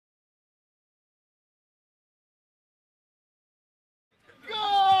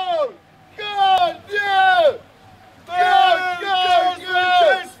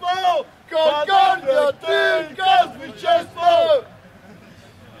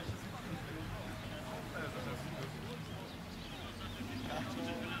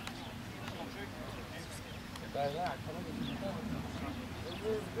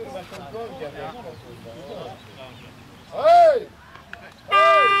Concordia, hej!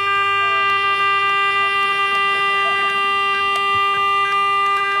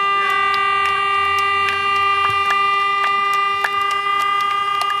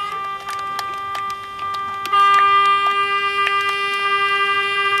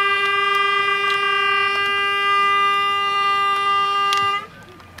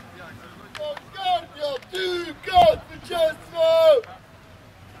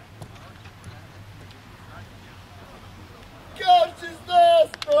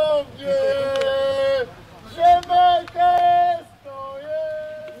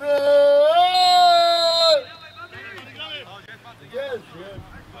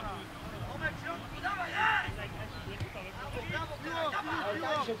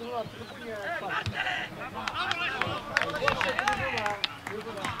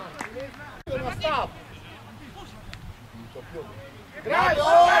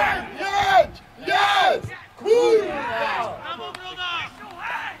 Jedź! Jest! Kurwa!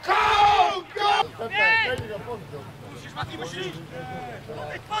 Musisz, Mati, musisz!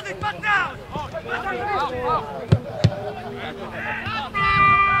 Podejdź, Patna!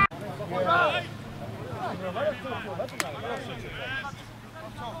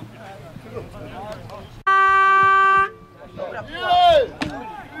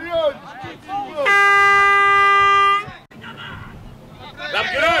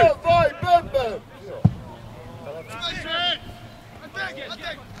 Dawaj, bębę!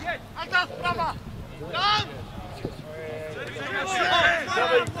 Alta, sprawa! Tam!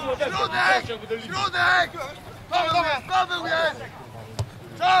 Środek! Paweł jest!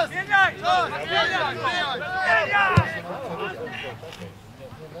 Czas! Zmieniaj! Zmieniaj!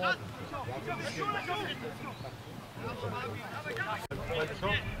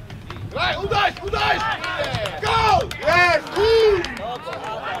 Graj, udaj! Go! Jest!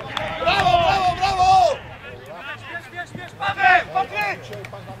 Brawo! Bierz, Paweł! Podjedź!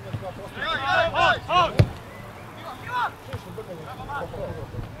 Chodź!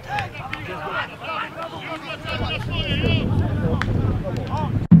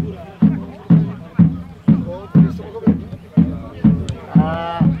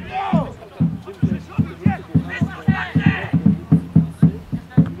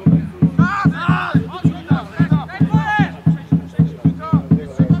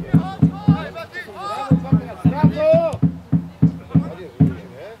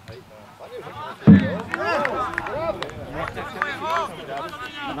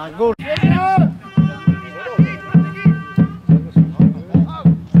 Na górę!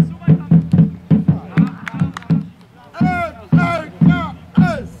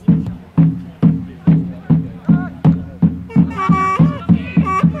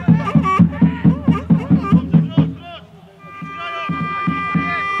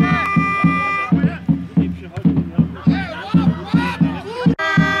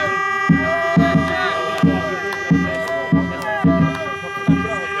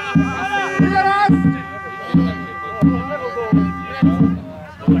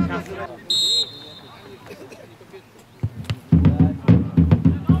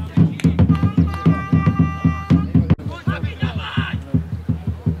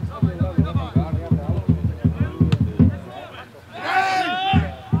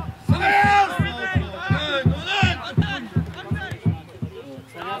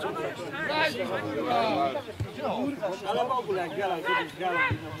 Ale w ogóle jak grała, kiedyś grała,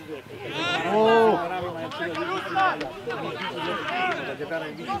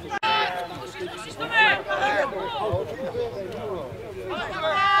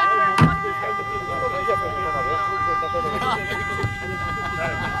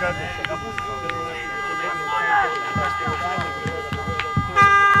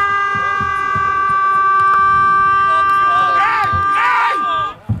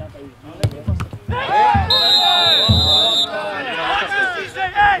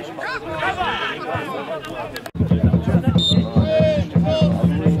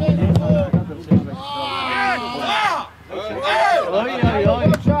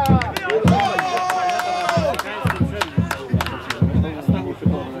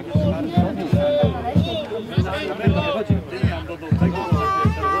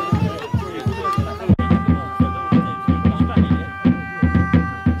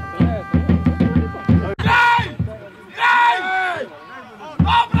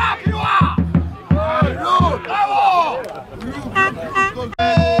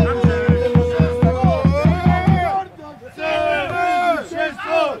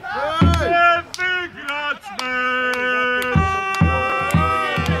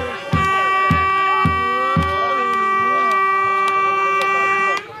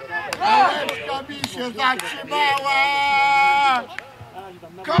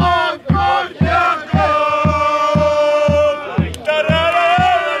 Concordia!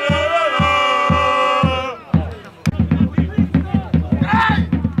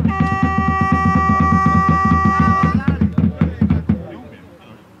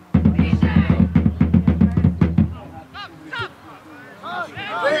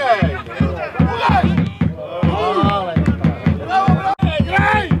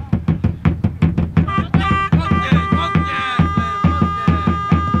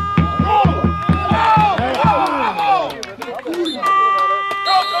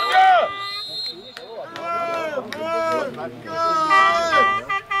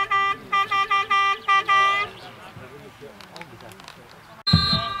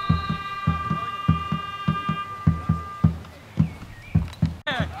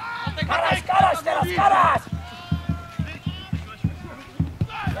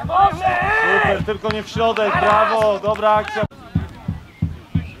 Super, tylko nie w środek, brawo, dobra akcja.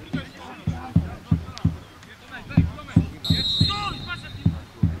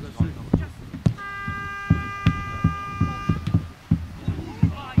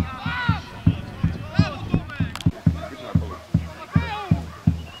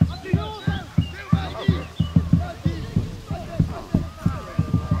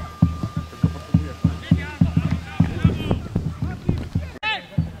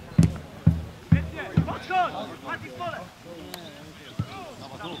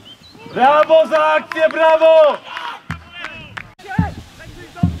 Brawo za akcję, brawo!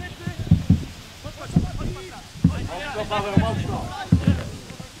 Mocno, Paweł, mocno.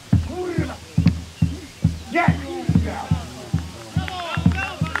 Kurwa! Nie!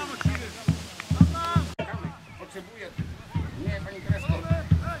 Potrzebuję. Nie, pani Kresko.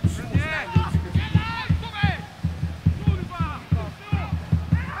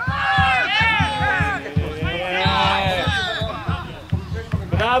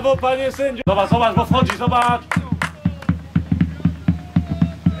 Brawo, panie sędzio! Zobacz, zobacz, bo wchodzi, zobacz!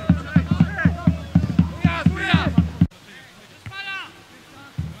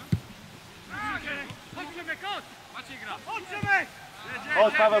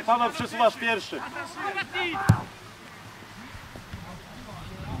 Chodź, Paweł, Paweł, przesuwasz pierwszy.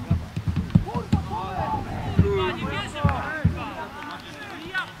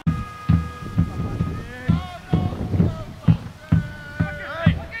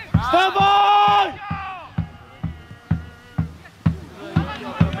 Wstawaj!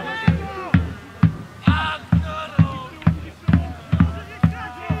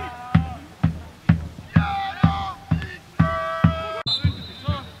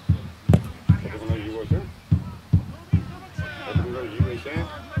 Odmroziły się?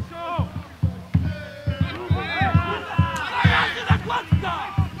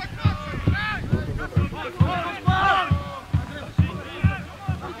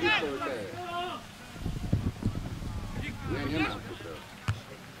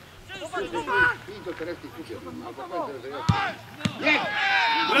 Nie ma. I do teraz kupię.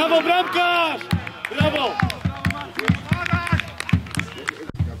 Brawo, bramkarz! Brawo!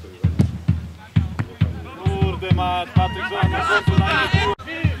 Kurde mać, Patryk, że na końcu najlepiej.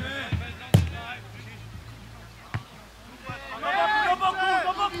 Do boku!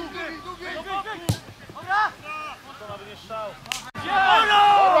 To nawet nie strzał.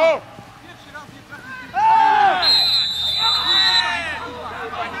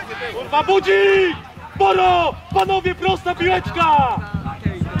 Kurwa, budzik! Boro! Panowie, prosta piłeczka!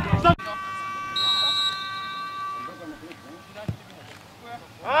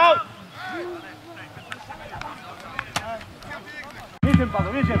 Jedziemy,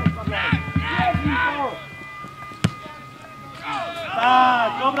 Paweł, jedziemy!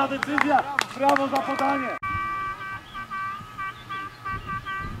 Tak, dobra decyzja! Brawo za podanie!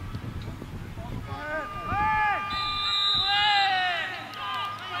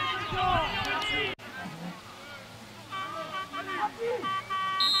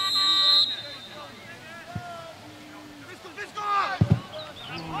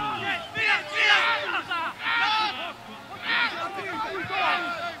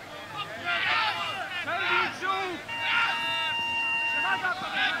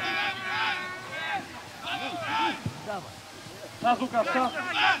 Czas, Łukasz, czas!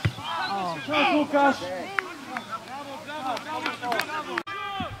 Czas, Łukasz!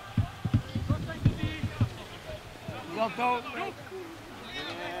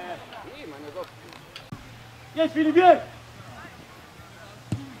 Jedź, Filip, jedź!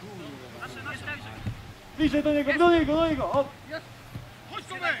 Bliżej do niego, do niego, do niego! O.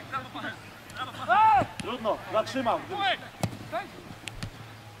 Trudno, zatrzymał.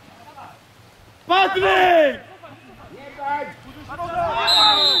 Patryk!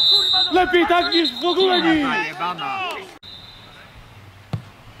 lepiej tak niż w ogóle nic!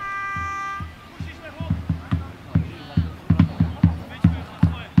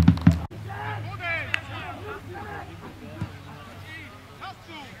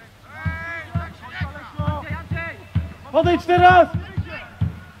 Podejdź teraz!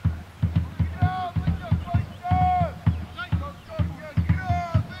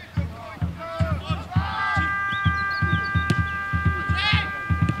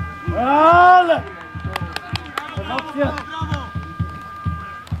 Ale! Emocje!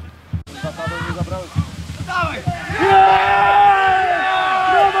 Zasadą nie zabrałeś. Dawaj!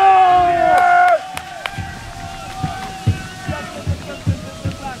 Brawo!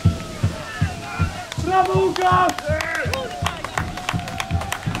 Brawo, Łukasz!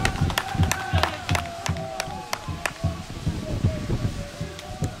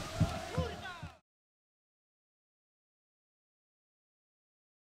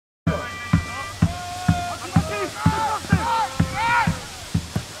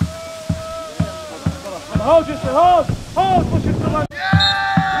 Chodź jeszcze, chodź! Chodź, bo się